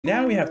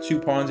Now we have two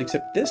pawns,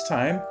 except this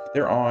time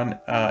they're on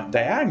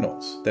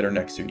diagonals that are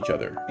next to each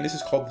other. And this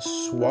is called the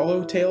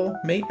swallowtail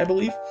mate, I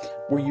believe,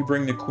 where you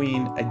bring the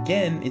queen.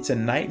 Again, it's a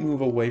knight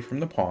move away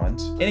from the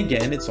pawns. And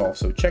again, it's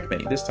also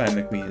checkmate. This time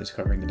the queen is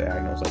covering the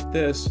diagonals like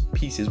this.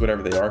 Pieces,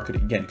 whatever they are,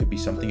 could be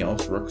something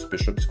else. Rooks,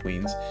 bishops,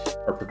 queens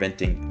are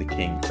preventing the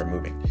king from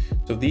moving.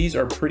 So these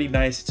are pretty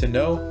nice to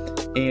know.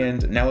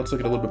 And now let's look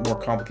at a little bit more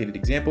complicated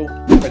example.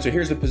 All right, so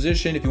here's the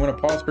position. If you want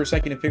to pause for a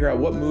second and figure out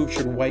what move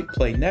should white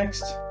play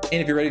next. And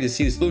if you're ready to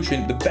see the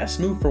solution, the best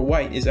move for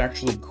white is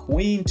actually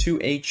queen to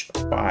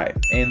h5.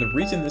 And the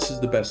reason this is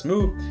the best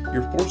move,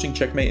 you're forcing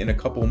checkmate in a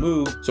couple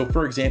moves. So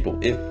for example,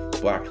 if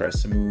black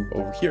tries to move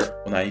over here,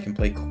 well, now you can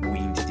play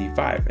queen to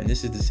d5. And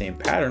this is the same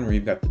pattern where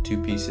you've got the two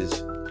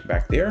pieces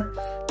back there.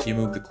 You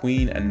move the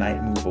queen, a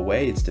knight move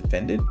away, it's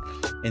defended.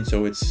 And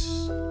so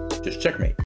it's just checkmate.